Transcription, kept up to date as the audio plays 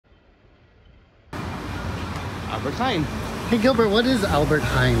Albert Heijn. Hey Gilbert, what is Albert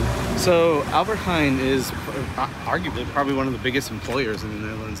Heijn? So Albert Heijn is arguably probably one of the biggest employers in the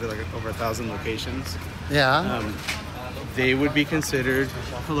Netherlands. They're like over 1,000 locations. Yeah. They would be considered.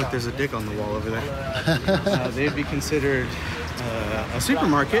 Oh look, there's a dick on the wall over there. They'd be considered a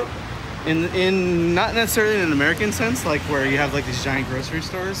supermarket in not necessarily in an American sense, like where you have like these giant grocery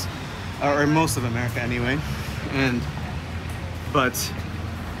stores, or most of America anyway, but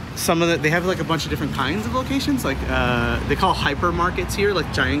some of they have like a bunch of different kinds of locations, like they call hypermarkets here,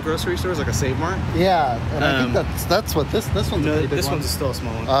 like giant grocery stores, like a Save Mart. Yeah, and I think that's what this one's. No, a pretty big this one. one's still a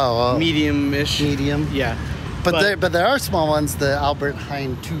small one. Oh, well, medium-ish. Medium. Yeah. But there are small ones, the Albert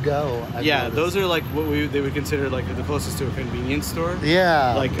Heijn to go. Yeah, those are like what they would consider like the closest to a convenience store.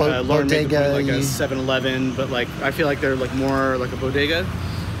 Yeah, like Lauren made the point, like a 7-Eleven. 7-Eleven, but like I feel like they're like more like a bodega,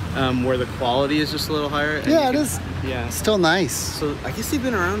 where the quality is just a little higher. And Yeah, it is. Yeah, Still nice. So I guess they've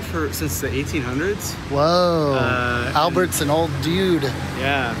been around since the 1800s. Whoa, Albert's an old dude.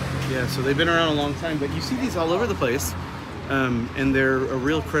 Yeah. So they've been around a long time, but you see these all over the place, and they're a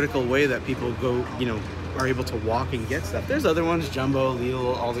real critical way that people go, are able to walk and get stuff. There's other ones, Jumbo,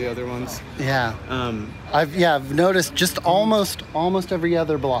 Lidl, all the other ones. Yeah. I've noticed just almost every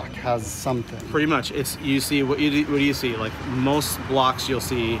other block has something. Pretty much, you see what do you see? Like most blocks, you'll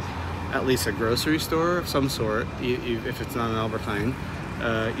see at least a grocery store of some sort. If it's not an Albert Heijn,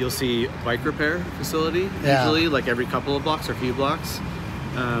 you'll see a bike repair facility. Yeah. Usually, like every couple of blocks or few blocks.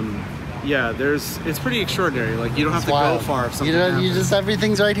 It's pretty extraordinary. Like you don't have to go far if something happens. You just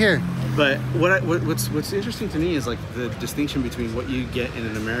everything's right here. But what's interesting to me is like the distinction between what you get in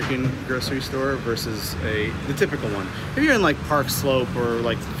an American grocery store versus the typical one. If you're in like Park Slope or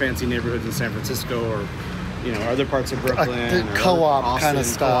like fancy neighborhoods in San Francisco or other parts of Brooklyn, the or co-op Austin, kind of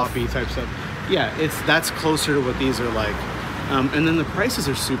stuff, co-op-y type stuff. Yeah, that's closer to what these are like, and then the prices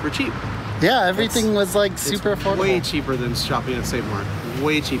are super cheap. Yeah, everything was like super affordable. Way cheaper than shopping at Save Mart.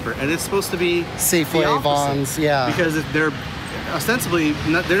 Way cheaper, and it's supposed to be Safeway, Vons, yeah, because they're ostensibly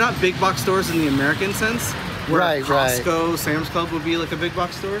they're not big box stores in the American sense, where Costco, Sam's Club would be like a big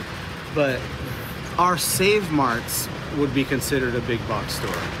box store, but our Save Marts would be considered a big box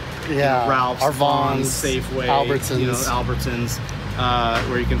store. Yeah, Ralph's, our Vons, Safeway, Albertsons,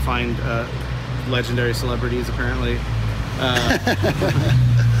 where you can find legendary celebrities apparently.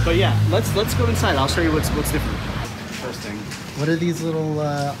 But yeah, let's go inside. I'll show you what's different. First thing. What are these little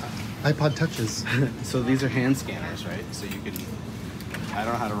iPod Touches? So these are hand scanners, right? So you can. I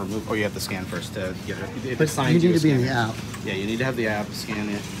don't know how to remove. Oh, you have to scan first to get it. But you need to be in the app. Yeah, you need to have the app, scan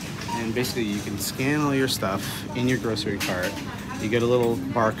it, and basically you can scan all your stuff in your grocery cart. You get a little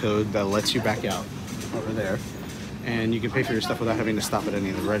barcode that lets you back out over there, and you can pay for your stuff without having to stop at any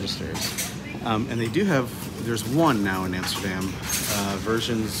of the registers. And they do have. There's one now in Amsterdam,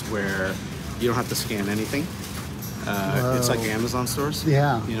 versions where you don't have to scan anything. It's like Amazon stores.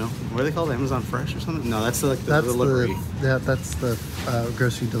 Yeah. What are they called? Amazon Fresh or something? No, that's the delivery. That's the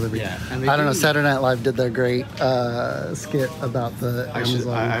grocery delivery. Yeah. And I don't know. Saturday Night Live did their great skit about the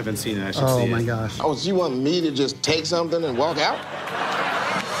Amazon. I haven't seen it. I should see it. Oh my gosh. Oh, so you want me to just take something and walk out?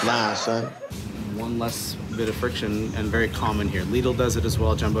 Nah, son. One less bit of friction, and very common here. Lidl does it as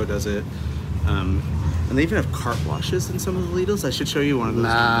well. Jumbo does it. And they even have cart washes in some of the Lidls. I should show you one of those.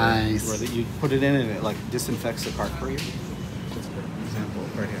 Nice. Where you put it in and it like disinfects the cart for you. That's a good example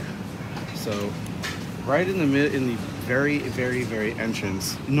right here. So, right in the very, very, very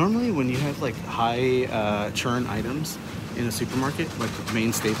entrance. Normally, when you have like high churn items in a supermarket, like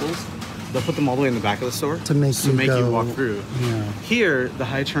main staples, they'll put them all the way in the back of the store to make you walk through. Yeah. Here, the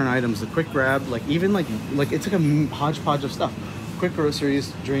high churn items, the quick grab, like even like it's like a hodgepodge of stuff. Quick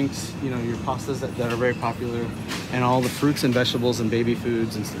groceries, drinks, your pastas that are very popular, and all the fruits and vegetables and baby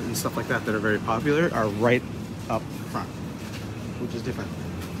foods and stuff like that are very popular are right up front, which is different.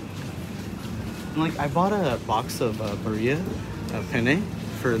 And like I bought a box of burrito, penne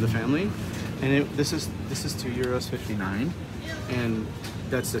for the family, and this is €2.59, and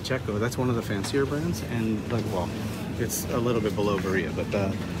that's the Checo. That's one of the fancier brands, and it's a little bit below burrito,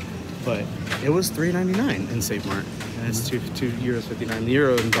 but it was $3.99 in Save Mart, and it's €2.59. The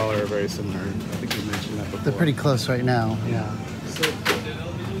euro and dollar are very similar. I think you mentioned that before. They're pretty close right now. Yeah. So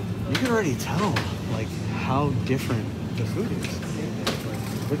you can already tell like how different the food is.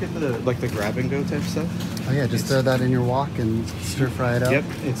 Look at the grab and go type stuff. Oh yeah, just throw that in your wok and stir fry it up. Yep,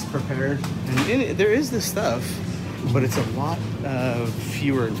 it's prepared, and in it, there is this stuff, but it's a lot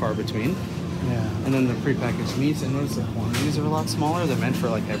fewer and far between. Yeah. And then the prepackaged meats, I noticed the quantities are a lot smaller. They're meant for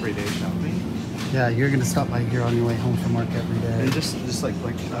like everyday shopping. Yeah, you're gonna stop by here on your way home from work every day. And just like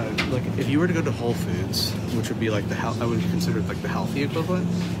if you were to go to Whole Foods, which would be like I would consider it like the healthy equivalent,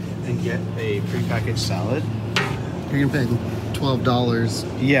 and get a prepackaged salad, You're gonna pay $12.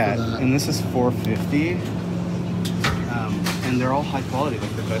 Yeah, for that. and this is $4.50. And they're all high quality.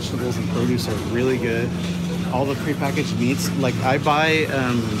 Like the vegetables and produce are really good. All the prepackaged meats, like I buy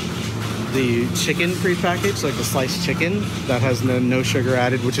the chicken prepackaged, like the sliced chicken that has no sugar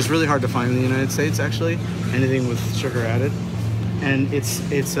added, which is really hard to find in the United States actually. Anything with sugar added, and it's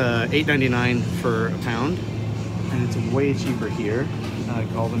 $8.99 for a pound, and it's way cheaper here. Like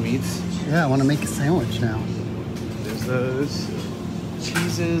all the meats. Yeah, I want to make a sandwich now. There's those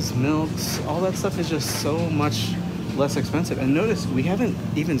cheeses, milks, all that stuff is just so much less expensive. And notice we haven't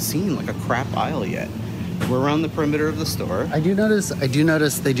even seen like a crap aisle yet. We're around the perimeter of the store. I do notice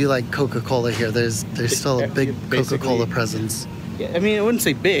they do like Coca-Cola here. There's still a big Coca-Cola presence. Yeah, I mean, I wouldn't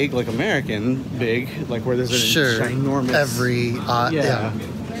say big, like American big, like where there's an ginormous every yeah.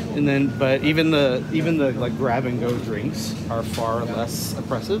 And then, but even the like grab and go drinks are far less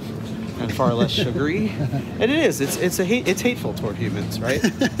oppressive and far less sugary. And it is. It's hateful toward humans, right?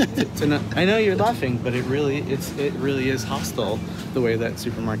 I know you're laughing, but it really is hostile the way that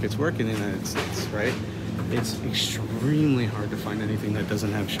supermarkets work in the United States, right? It's extremely hard to find anything that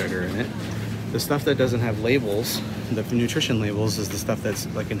doesn't have sugar in it. The stuff that doesn't have labels, the nutrition labels, is the stuff that's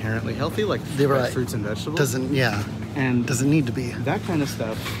like inherently healthy, like fruits and vegetables. Doesn't need to be. That kind of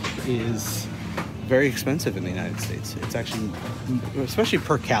stuff is very expensive in the United States. It's actually, especially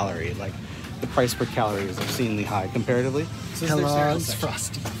per calorie, like the price per calorie is obscenely high comparatively. Kellogg's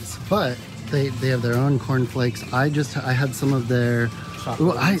Frosties, but they have their own cornflakes. I had some of their.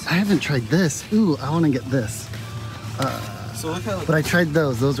 Ooh, I haven't tried this. Ooh, I want to get this. So look how. But I tried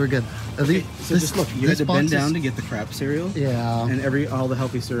those. Those were good. Okay, so just look. You had to bend down to get the crap cereal. Yeah. And all the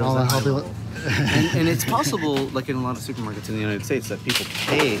healthy cereals. All the healthy. and it's possible, like in a lot of supermarkets in the United States, that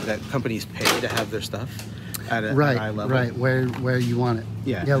companies pay to have their stuff at a high level. Right, where you want it.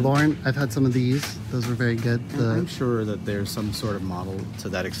 Yeah. Yeah, Lauren, I've had some of these. Those were very good. I'm sure that there's some sort of model to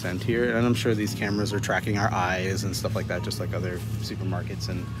that extent here, and I'm sure these cameras are tracking our eyes and stuff like that, just like other supermarkets.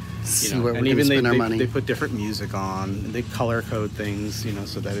 And see where we're gonna spend our money. They put different music on, and they color code things,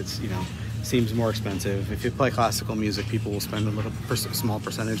 so that it's seems more expensive. If you play classical music, people will spend a small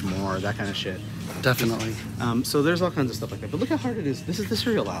percentage more, that kind of shit. Definitely. So there's all kinds of stuff like that. But look how hard it is. This is the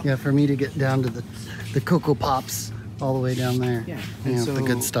cereal aisle. Yeah, for me to get down to the Cocoa Pops all the way down there. Yeah. So the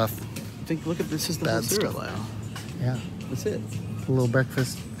good stuff. Look at this is the whole cereal aisle. Yeah. That's it. A little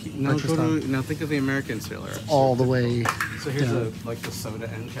breakfast. Now think of the American cereal aisle. All the way. So here's the soda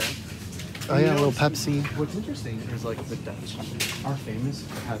end cap. Oh yeah, a little Pepsi. What's interesting is like the Dutch are famous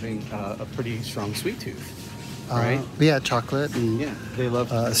for having a pretty strong sweet tooth, right? Yeah, chocolate. And, yeah, they love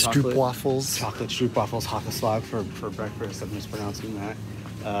stroopwafels. Chocolate stroopwafels, hakeslag for breakfast. I'm mispronouncing that.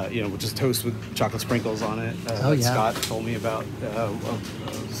 Which is toast with chocolate sprinkles on it. Scott told me about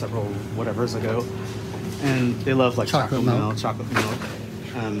several whatevers ago, and they love like chocolate milk.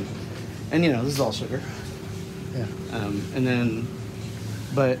 And this is all sugar. Yeah.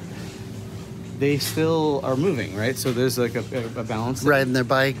 But they still are moving, right? So there's like a balance. Riding their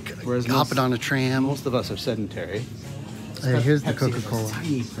bike, hopping on a tram. Most of us are sedentary. Here's the Pepsi Coca-Cola. has a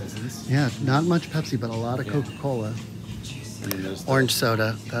tiny presence. Yeah, not much Pepsi, but a lot of Coca-Cola. Orange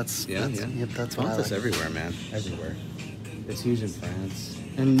soda. That's what I like. Everywhere, man. Everywhere. It's huge in France.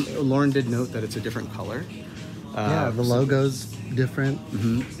 And Lauren did note that it's a different color. The logo's different.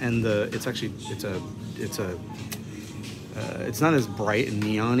 Mm-hmm. And it's not as bright and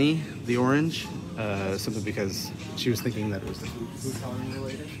neon-y, the orange, simply because she was thinking that it was the food coloring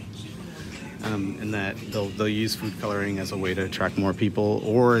related. And that they'll use food coloring as a way to attract more people,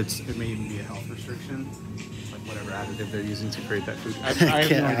 or it may even be a health restriction, like whatever additive they're using to create that food. I have no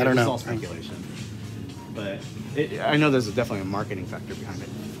idea. I don't know. It's all speculation. But I know there's definitely a marketing factor behind it.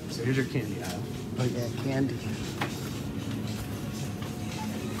 So here's your candy aisle. Oh yeah, candy.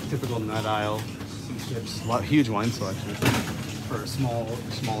 Typical nut aisle. Some chips. Huge wine selection for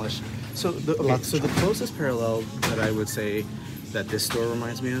smallish. So the closest parallel that I would say that this store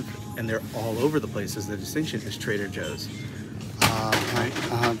reminds me of, and they're all over the place, is the distinction is Trader Joe's. Right?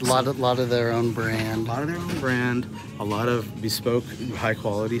 A lot of their own brand. A lot of bespoke, high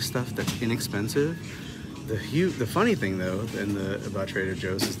quality stuff that's inexpensive. The funny thing though, about Trader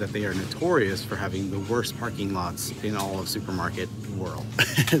Joe's is that they are notorious for having the worst parking lots in all of supermarket world.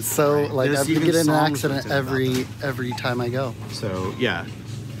 So right? Like I've been getting an accident every time I go. So yeah,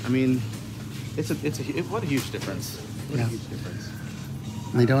 I mean, what a huge difference. What a huge difference.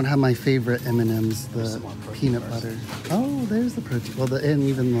 They don't have my favorite M&Ms, the peanut butter. Oh, there's the protein. Well, and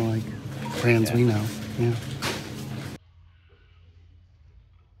even the like brands we know. Yeah.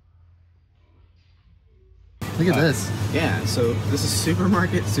 Look at this. Yeah, so this is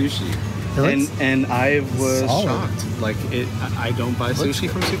supermarket sushi. And I was solid. shocked. Like I don't buy sushi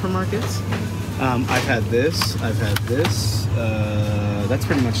from supermarkets. I've had this. That's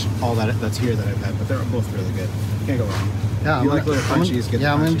pretty much all that's here that I've had, but they're both really good. Can't go wrong. Yeah, you like little crunchies?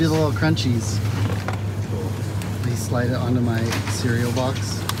 I'm gonna do the little crunchies. Cool. Please slide it onto my cereal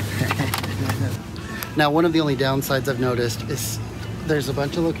box. Now, one of the only downsides I've noticed is there's a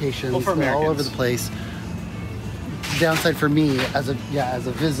bunch of locations they're all over the place. Downside for me as a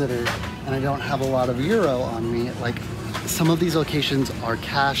visitor, and I don't have a lot of euro on me. Like, some of these locations are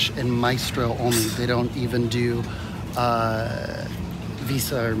cash and Maestro only. They don't even do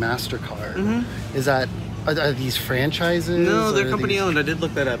Visa or MasterCard. Mm-hmm. Are these franchises? No, they're company owned. I did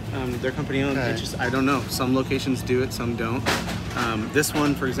look that up. They're company owned. Okay. I don't know. Some locations do it, some don't. This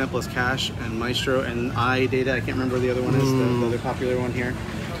one, for example, is cash and Maestro and iData. I can't remember what the other one is, the other popular one here.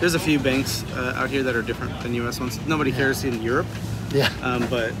 There's a few banks out here that are different than US ones. Nobody cares in Europe. Yeah.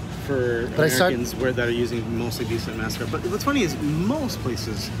 But for Americans that are using mostly Visa and MasterCard. But what's funny is most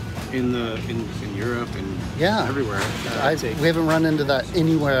places in Europe and everywhere. We haven't run into that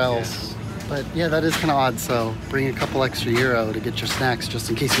anywhere else. Yeah. But yeah, that is kind of odd. So bring a couple extra euro to get your snacks just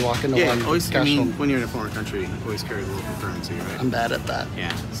in case you walk into one. Always, when you're in a foreign country, always carry the local currency, right? I'm bad at that.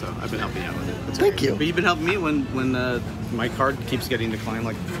 Yeah, so I've been helping out with it. Thank you. But you've been helping me when my card keeps getting declined,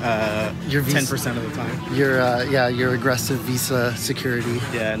 like your 10% of the time. Your aggressive Visa security.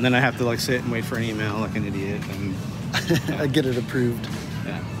 Yeah, and then I have to like sit and wait for an email like an idiot and I get it approved.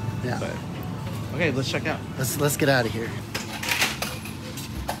 Yeah. But, okay, let's check out. Let's get out of here.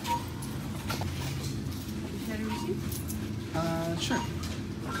 Sure.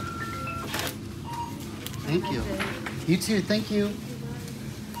 Thank you. You too. Thank you.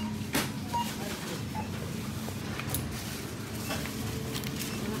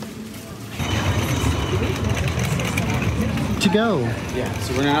 To go. Yeah.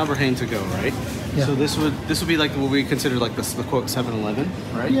 So we're in Albert Heijn to go, right? Yeah. So this would be like what we consider like the quote 7-Eleven,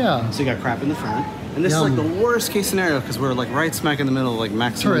 right? Yeah. So you got crap in the front, and this is like the worst case scenario because we're like right smack in the middle of like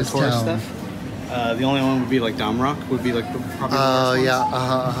maximum tourist stuff. The only one would be like Damrock would be like probably the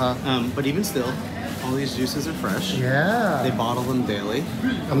worst ones. But even still, all these juices are fresh. Yeah. They bottle them daily.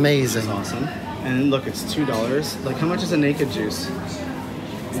 Amazing. Which is awesome. And look, it's $2. Like, how much is a naked juice?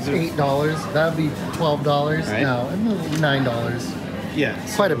 $8. That would be $12. Right? No, $9.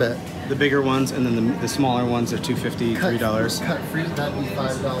 Yeah. Quite a bit. The bigger ones, and then the smaller ones are $2.50, $3. Cut fruit, that'd be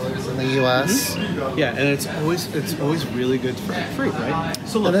 $5 in the U.S. Mm-hmm. Yeah, and it's always really good fruit, right?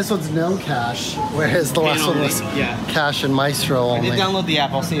 So look, and this one's no cash, whereas the last one was cash and Maestro only. I did download the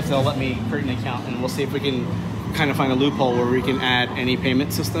app. I'll see if they'll let me create an account, and we'll see if we can kind of find a loophole where we can add any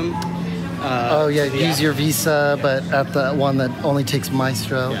payment system. Use your Visa, but at the one that only takes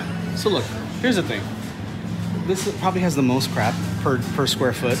Maestro. Yeah. So look, here's the thing. This probably has the most crap per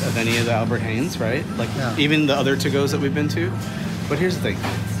square foot of any of the Albert Heijns, right? Like even the other to-goes that we've been to. But here's the thing.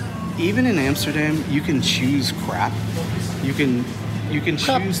 Even in Amsterdam, you can choose crap. You can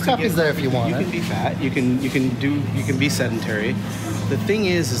choose crap is there if you want. You can be fat. You can be sedentary. The thing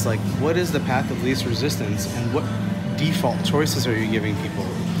is like, what is the path of least resistance, and what default choices are you giving people?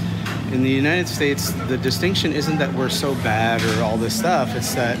 In the United States, the distinction isn't that we're so bad or all this stuff.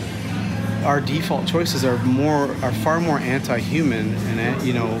 It's that our default choices are far more anti-human and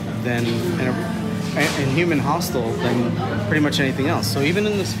human hostile than pretty much anything else. So even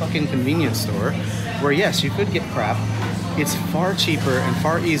in this fucking convenience store, where yes, you could get crap, it's far cheaper and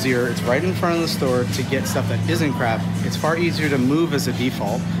far easier. It's right in front of the store to get stuff that isn't crap. It's far easier to move as a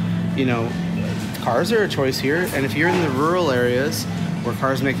default. Cars are a choice here, and if you're in the rural areas where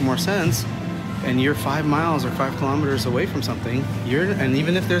cars make more sense, and you're 5 miles or 5 kilometers away from something, and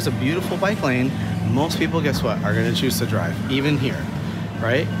even if there's a beautiful bike lane, most people, guess what, are going to choose to drive, even here,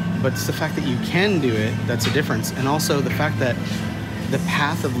 right? But it's the fact that you can do it that's a difference, and also the fact that the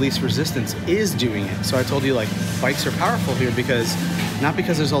path of least resistance is doing it. So I told you, like, bikes are powerful here not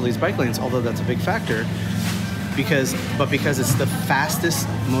because there's all these bike lanes, although that's a big factor, but because it's the fastest,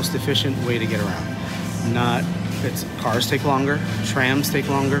 most efficient way to get around. Cars take longer, trams take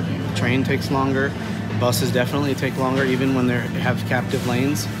longer, train takes longer, buses definitely take longer, even when they have captive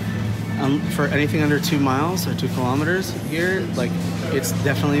lanes. For anything under 2 miles or 2 kilometers here, like, it's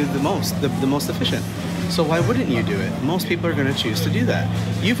definitely the most efficient. So why wouldn't you do it? Most people are going to choose to do that.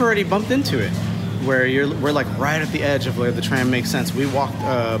 You've already bumped into it, where we're like right at the edge of where the tram makes sense. We walked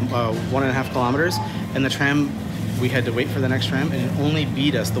 1.5 kilometers, and the tram, we had to wait for the next tram, and it only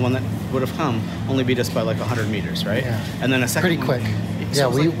beat us. The one that would have come only beat us by like 100 meters, right? Yeah. And then a second. Pretty quick. So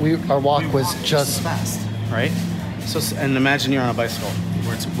our walk was just fast, right? So, and imagine you're on a bicycle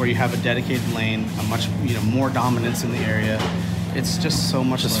where you have a dedicated lane, a much more dominance in the area, It's just so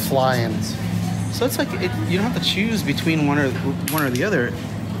much just less flying. expensive. So it's like you don't have to choose between one or the other,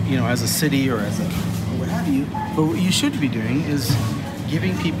 you know, as a city or as a what have you. But what you should be doing is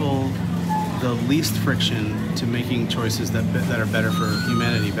giving people the least friction to making choices that are better for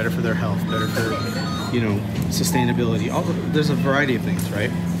humanity, better for their health, better for, you know, sustainability. There's a variety of things,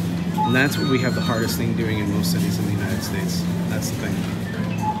 right? And that's what we have the hardest thing doing in most cities in the United States. That's the thing.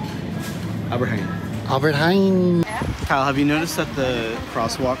 Albert Heijn. Albert Heijn. Kyle, have you noticed that the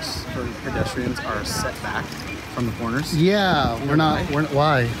crosswalks for pedestrians are set back from the corners? Yeah,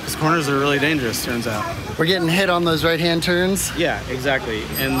 why? Because corners are really dangerous, turns out. We're getting hit on those right-hand turns? Yeah, exactly.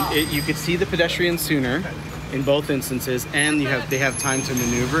 And you could see the pedestrians sooner in both instances, and they have time to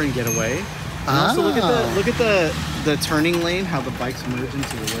maneuver and get away. And also look at the turning lane, how the bikes merge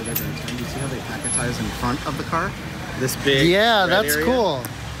into where they're going to turn. You see how they packetize in front of the car? This big that's area? Cool.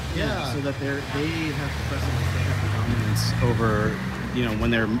 Yeah, so that they have the precedence, they have the dominance over, you know, when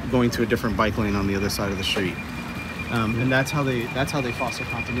they're going to a different bike lane on the other side of the street. And that's how they foster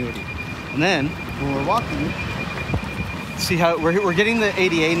continuity. And then when we're walking, see how we're getting the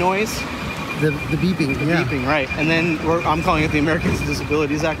ADA noise, the beeping, beeping, right? And then I'm calling it the Americans with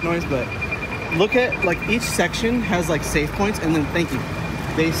Disabilities Act noise, but look at like each section has like safe points, and then thank you.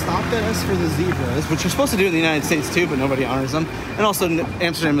 They stopped at us for the zebras, which you're supposed to do in the United States too, but nobody honors them. And also,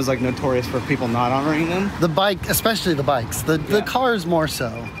 Amsterdam is like notorious for people not honoring them. The bike, especially the bikes. The cars more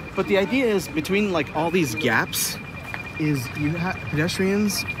so. But the idea is between like all these gaps, is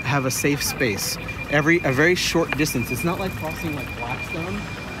pedestrians have a safe space a very short distance. It's not like crossing like Blackstone.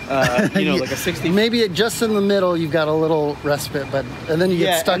 You know, like a 60. Maybe just in the middle, you've got a little respite, and then you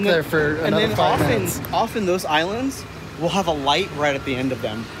get stuck there for another 5 minutes. Often those islands will have a light right at the end of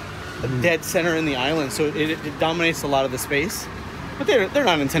them, dead center in the island, so it dominates a lot of the space. But they're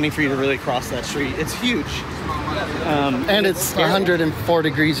not intending for you to really cross that street. It's huge. And it's 104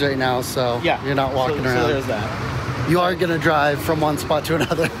 degrees right now, so you're not walking around. So there's that. You are going to drive from one spot to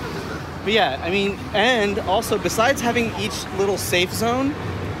another. But yeah, I mean, and also besides having each little safe zone,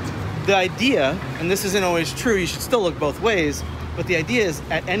 the idea, and this isn't always true, you should still look both ways, but the idea is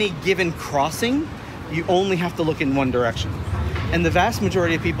at any given crossing, you only have to look in one direction. And the vast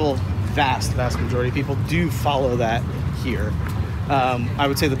majority of people do follow that here. I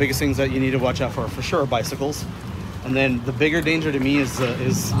would say the biggest things that you need to watch out for sure, are bicycles. And then the bigger danger to me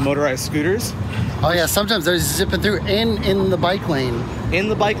is motorized scooters. Oh yeah, sometimes they're zipping through in the bike lane. In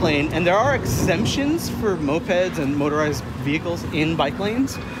the bike lane, and there are exemptions for mopeds and motorized vehicles in bike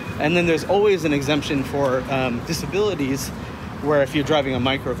lanes. And then there's always an exemption for disabilities, where if you're driving a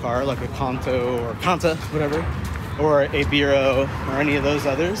microcar like a Kanto or Kanta, whatever, or a Biro or any of those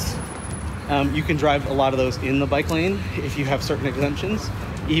others, you can drive a lot of those in the bike lane if you have certain exemptions,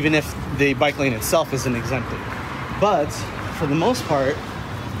 even if the bike lane itself isn't exempted. But for the most part,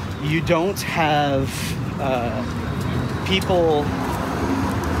 you don't have people.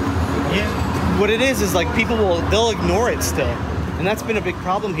 What it is like people they'll ignore it still, and that's been a big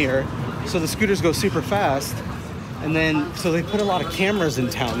problem here. So the scooters go super fast. And then, so they put a lot of cameras in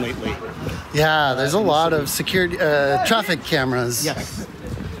town lately. Yeah, there's a lot of security, traffic cameras. Yes.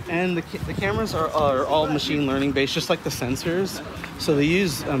 And the cameras are all machine learning based, just like the sensors. So they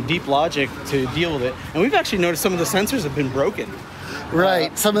use deep logic to deal with it. And we've actually noticed some of the sensors have been broken.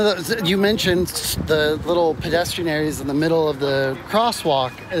 Right. Some of those, you mentioned the little pedestrian areas in the middle of the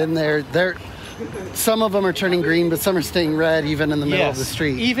crosswalk, and they're some of them are turning green, but some are staying red even in the middle of the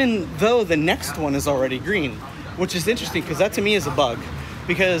street. Even though the next one is already green. Which is interesting, because that to me is a bug.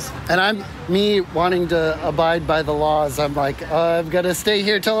 And me wanting to abide by the laws, I'm like, I've got to stay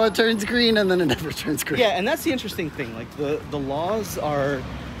here till it turns green, and then it never turns green. Yeah, and that's the interesting thing. Like the laws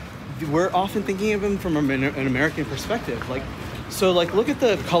we're often thinking of them from an American perspective. So look at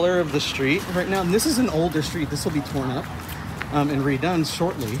the color of the street right now. And this is an older street. This will be torn up and redone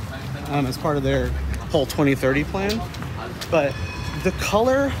shortly as part of their whole 2030 plan. But the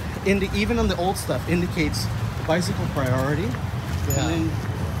color, even on the old stuff, indicates bicycle priority. Yeah. And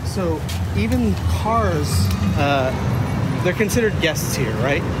then, so even cars, they're considered guests here,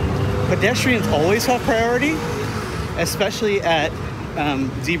 right? Pedestrians always have priority, especially at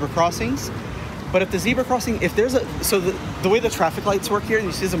zebra crossings. But at the zebra crossing, the way the traffic lights work here, and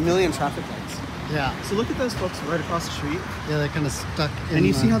you see there's a million traffic lights. Yeah. So look at those folks right across the street. Yeah, they're kind of stuck in. And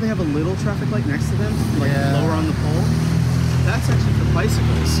you see how they have a little traffic light next to them, lower on the pole? That's actually for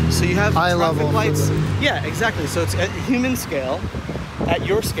bicycles. So you have traffic lights. Yeah, exactly. So it's at human scale, at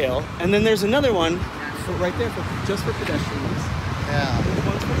your scale, and then there's another one right there just for pedestrians. Yeah. There's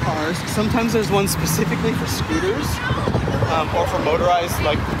ones for cars. Sometimes there's one specifically for scooters or for motorized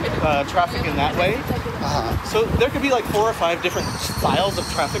traffic in that way. So there could be like 4 or 5 different styles of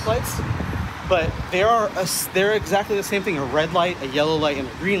traffic lights, but they're exactly the same thing: a red light, a yellow light, and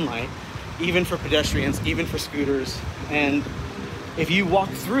a green light, even for pedestrians, even for scooters. And if you walk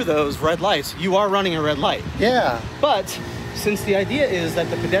through those red lights, you are running a red light. Yeah. But since the idea is that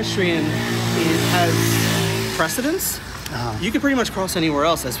the pedestrian has precedence, you can pretty much cross anywhere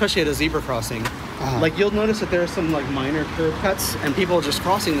else, especially at a zebra crossing. Like you'll notice that there are some like minor curb cuts and people are just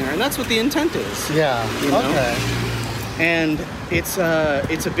crossing there, and that's what the intent is. Yeah. You know? Okay. And it's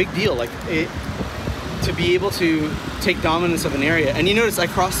a big deal, like to be able to take dominance of an area. And you notice I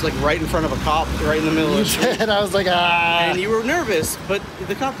crossed like right in front of a cop, right in the middle of the street. And I was like, And you were nervous, but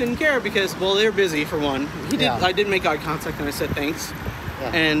the cop didn't care because, well, they're busy for one. I did make eye contact and I said thanks.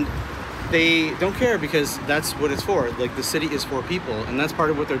 Yeah. And they don't care because that's what it's for. Like the city is for people, and that's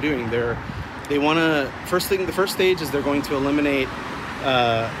part of what they're doing. They want to, the first stage is they're going to eliminate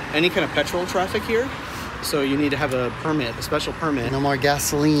any kind of petrol traffic here. So you need to have a permit, a special permit. No more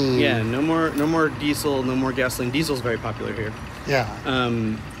gasoline. Yeah, no more diesel, no more gasoline. Diesel's very popular here. Yeah.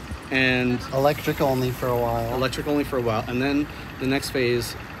 And electric only for a while. Electric only for a while, and then the next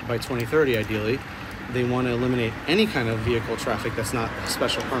phase by 2030, ideally, they want to eliminate any kind of vehicle traffic that's not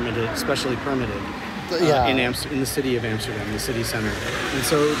specially permitted. In the city of Amsterdam, the city center. And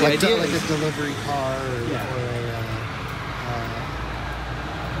so the idea like is a delivery car or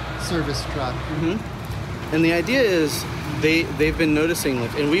a service truck. And the idea is they've been noticing,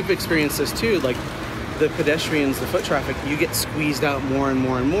 like, and we've experienced this too, like the pedestrians, the foot traffic, you get squeezed out more and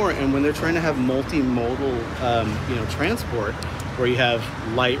more and more. And when they're trying to have multimodal, transport, where you have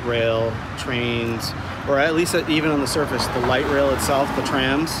light rail, trains, or at least even on the surface, the light rail itself, the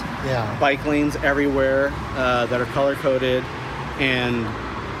trams, bike lanes everywhere that are color coded, and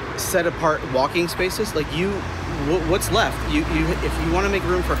set apart walking spaces. Like what's left? If you want to make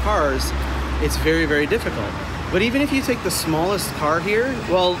room for cars, it's very, very difficult. But even if you take the smallest car here,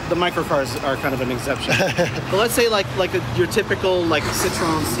 well, the microcars are kind of an exception. But let's say your typical like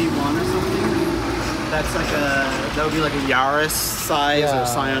Citroen C1 or something. That's that would be like a Yaris size or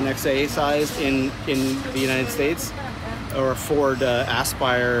Scion XA size in the United States, or a Ford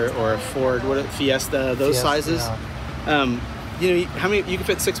Aspire or a Ford Fiesta, those sizes. Yeah. How many you can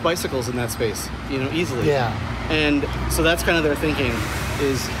fit 6 bicycles in that space, easily. Yeah. And so that's kind of their thinking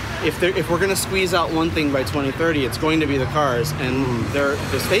is, if we're going to squeeze out one thing by 2030, it's going to be the cars. And the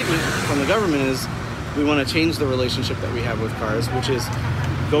statement from the government is, we want to change the relationship that we have with cars, which is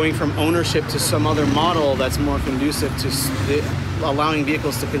going from ownership to some other model that's more conducive to allowing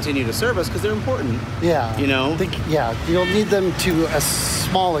vehicles to continue to serve us, because they're important. Yeah. You'll need them to a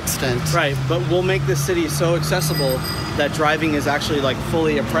small extent. Right, but we'll make this city so accessible that driving is actually like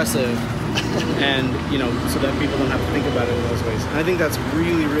fully oppressive. And so that people don't have to think about it in those ways. And I think that's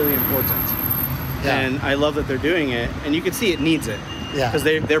really, really important. Yeah. And I love that they're doing it. And you can see it needs it. Yeah. Because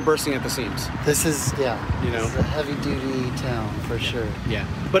they're bursting at the seams. This is this is a heavy-duty town for sure. Yeah.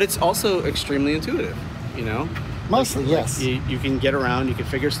 But it's also extremely intuitive. Mostly, yes. You can get around. You can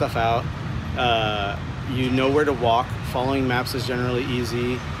figure stuff out. You know where to walk. Following maps is generally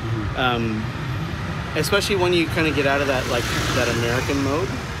easy. Especially when you kind of get out of that American mode,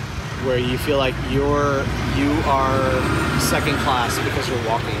 where you feel like you are second class because you're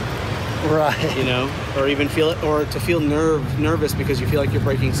walking, right? Or even feel nervous because you feel like you're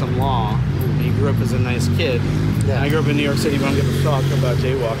breaking some law. And you grew up as a nice kid. Yeah. I grew up in New York City, but I don't give a fuck about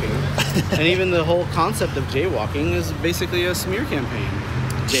jaywalking. And even the whole concept of jaywalking is basically a smear campaign.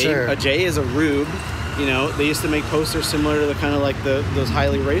 A J is a rube. They used to make posters similar to the kind of like those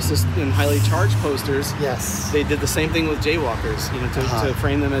highly racist and highly charged posters. Yes. They did the same thing with jaywalkers, to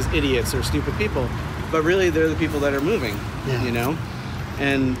frame them as idiots or stupid people. But really, they're the people that are moving,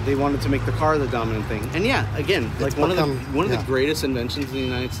 And they wanted to make the car the dominant thing. And again, like one of the greatest inventions in the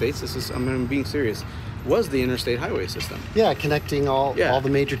United States, I'm being serious, was the interstate highway system. Yeah, connecting all the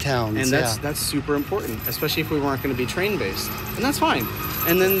major towns. And that's super important, especially if we weren't going to be train based. And that's fine.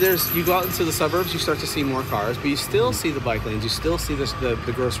 And then you go out into the suburbs, you start to see more cars, but you still see the bike lanes, you still see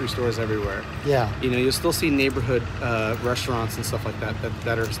the grocery stores everywhere. Yeah. You'll still see neighborhood restaurants and stuff like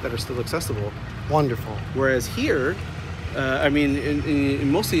that are still accessible. Wonderful. Whereas here,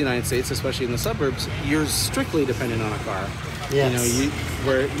 in most of the United States, especially in the suburbs, you're strictly dependent on a car. Yes.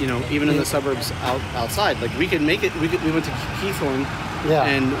 Even in the suburbs outside, like we could make it. We went to Keithorn,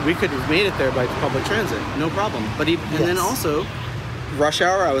 and we could have made it there by public transit, no problem. But then also, rush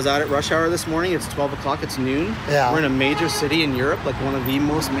hour. I was out at rush hour this morning. It's 12 o'clock. It's noon. Yeah. We're in a major city in Europe, like one of the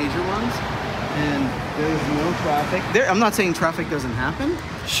most major ones, and there's no traffic. I'm not saying traffic doesn't happen.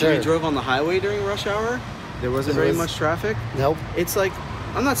 Sure. We drove on the highway during rush hour. There wasn't very much traffic. Nope. It's like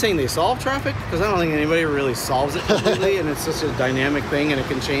I'm not saying they solve traffic, because I don't think anybody really solves it completely, and it's just a dynamic thing, and it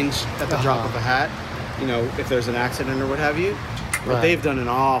can change at the drop of a hat, you know, if there's an accident or what have you. But they've done an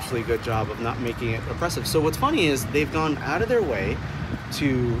awfully good job of not making it oppressive. So what's funny is they've gone out of their way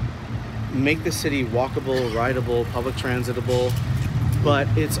to make the city walkable, rideable, public transitable, but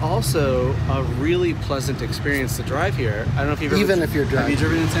it's also a really pleasant experience to drive here. I don't know if you've ever... if you're driving. Have you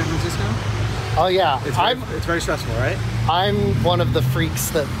driven in San Francisco? Oh yeah. It's very stressful, right? I'm one of the freaks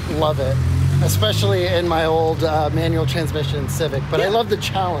that love it, especially in my old manual transmission Civic, but I love the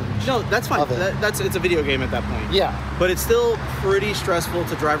challenge. No, that's fine. It's a video game at that point. Yeah. But it's still pretty stressful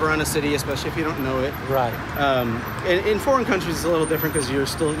to drive around a city, especially if you don't know it. Right. In foreign countries, it's a little different because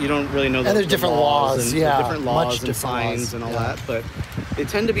you don't really know. And there's different laws, different laws and signs and all that. But they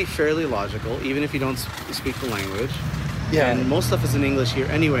tend to be fairly logical, even if you don't speak the language. Yeah. And most stuff is in English here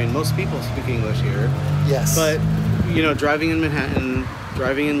anyway, and most people speak English here. Yes. But, you know, driving in Manhattan,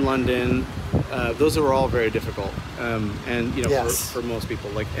 driving in London, those are all very difficult. And, you know, for most people.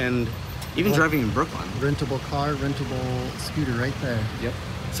 And even driving in Brooklyn. Rentable car, rentable scooter right there. Yep.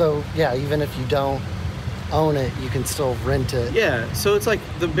 So, yeah, even if you don't own it, you can still rent it. Yeah, so it's like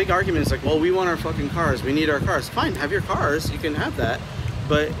the big argument is like, well, we want our fucking cars. We need our cars. Fine, have your cars. You can have that.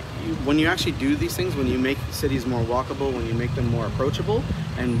 But when you actually do these things, when you make cities more walkable, when you make them more approachable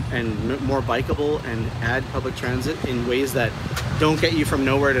and more bikeable, and add public transit in ways that don't get you from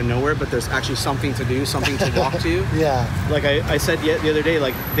nowhere to nowhere, but there's actually something to do, something to walk to. Yeah. Like I said the other day,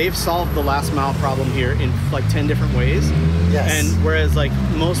 like they've solved the last mile problem here in like 10 different ways. Yes. And whereas like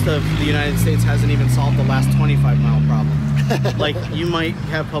most of the United States hasn't even solved the last 25-mile problem. Like you might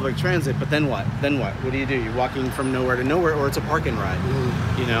have public transit, but then what? What do? You're walking from nowhere to nowhere, or it's a park and ride,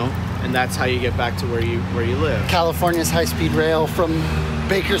 you know? And that's how you get back to where you live. California's high-speed rail from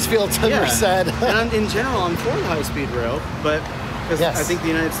Bakersfield to Merced. And in general, I'm for the high-speed rail, but because I think the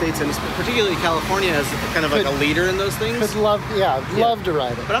United States, and particularly California, is kind of like a leader in those things. Could love to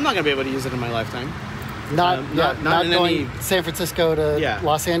ride it. But I'm not going to be able to use it in my lifetime. Not going San Francisco to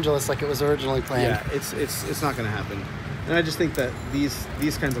Los Angeles like it was originally planned. Yeah, it's not going to happen. And I just think that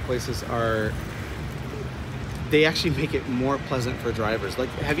these kinds of places they actually make it more pleasant for drivers. Like,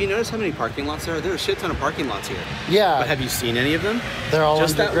 have you noticed how many parking lots there are? There are a shit ton of parking lots here. Yeah. But have you seen any of them? They're all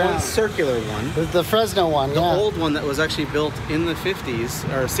just underground. That one circular one. The Fresno one, The old one that was actually built in the 50s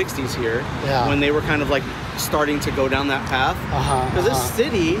or 60s here. Yeah. When they were kind of like starting to go down that path. Because this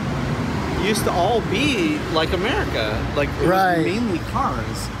city used to all be like America. Like, it was mainly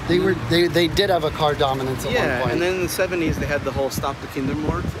cars. They did have a car dominance at one point. And then in the 70s they had the whole Stop the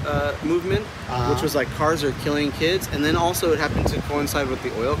Kindermord movement, which was like cars are killing kids, and then also it happened to coincide with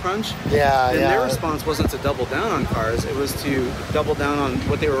the oil crunch. And their response wasn't to double down on cars, it was to double down on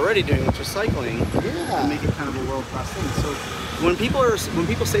what they were already doing, which was cycling, and make it kind of a world-class thing. So when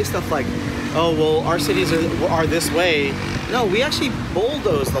people say stuff like, oh well, our cities are this way, no, we actually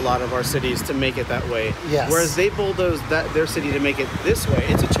bulldozed a lot of our cities to make it that way. Yes. Whereas they bulldozed their city to make it this way.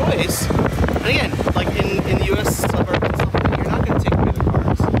 It's a choice. And again, like in the U.S. suburbs, you're not going to take away the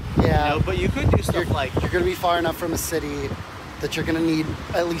cars. Yeah. You know, but you could do stuff like... You're going to be far enough from a city that you're going to need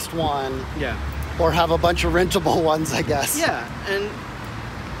at least one. Yeah. Or have a bunch of rentable ones, I guess. Yeah, and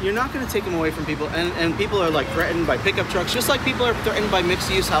you're not going to take them away from people. And people are like threatened by pickup trucks, just like people are threatened by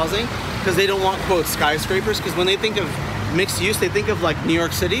mixed-use housing because they don't want, quote, skyscrapers. Because when they think of mixed use, they think of like New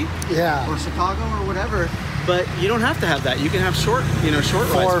York City, or Chicago, or whatever. But you don't have to have that. You can have short rides,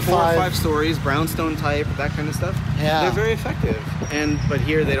 4 or 5 stories, brownstone type, that kind of stuff. Yeah, they're very effective. But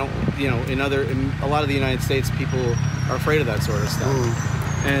here they don't. In a lot of the United States, people are afraid of that sort of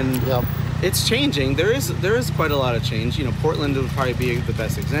stuff. And it's changing. There is quite a lot of change. Portland would probably be the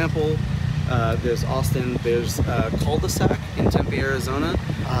best example. There's Austin. There's Cul-de-sac in Tempe, Arizona.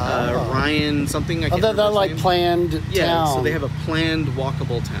 Ryan something. I can't remember his name. Planned town. Yeah, so they have a planned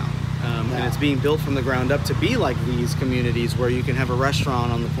walkable town. And it's being built from the ground up to be like these communities where you can have a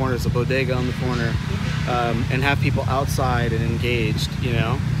restaurant on the corner, there's a bodega on the corner, and have people outside and engaged,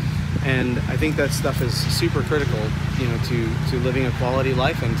 And I think that stuff is super critical, to living a quality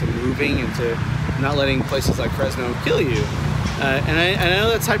life and to moving and to not letting places like Fresno kill you. And I know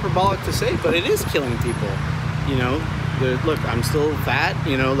that's hyperbolic to say, but it is killing people. Look, I'm still fat.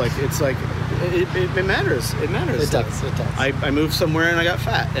 It's like it matters. It matters. It does. I moved somewhere and I got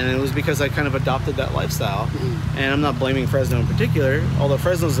fat, and it was because I kind of adopted that lifestyle. And I'm not blaming Fresno in particular, although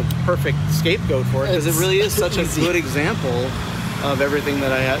Fresno's a perfect scapegoat for it because it really is such a good example of everything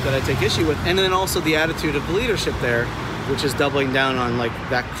that I take issue with. And then also the attitude of the leadership there, which is doubling down on like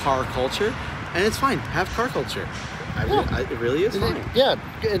that car culture. And it's fine, have car culture. It really is fun. Yeah,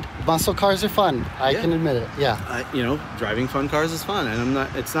 muscle cars are fun. I can admit it. Yeah. You know, driving fun cars is fun, and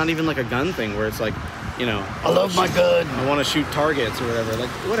it's not even like a gun thing where it's like, you know, I love my gun. I want to shoot targets or whatever. Like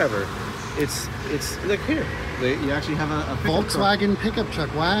whatever. It's like here. You actually have a Volkswagen pickup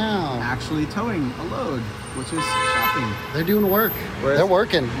truck. Wow. Actually towing a load, which is shocking. They're doing work. Whereas they're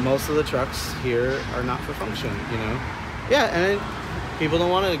working. Most of the trucks here are not for function, you know? Yeah, and people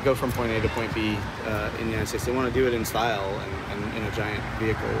don't want to go from point A to point B in the United States. They want to do it in style and in a giant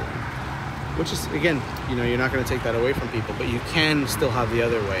vehicle. Which is, again, you know, you're not going to take that away from people, but you can still have the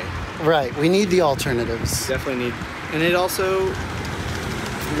other way. Right. We need the alternatives. Definitely need. And it also...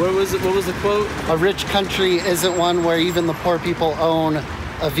 What was the quote? A rich country isn't one where even the poor people own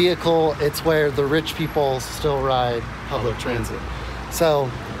a vehicle. It's where the rich people still ride public transit. So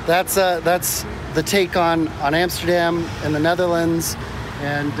that's the take on Amsterdam and the Netherlands,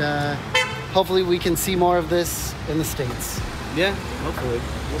 and hopefully we can see more of this in the States. Yeah, hopefully.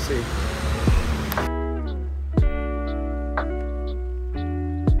 We'll see.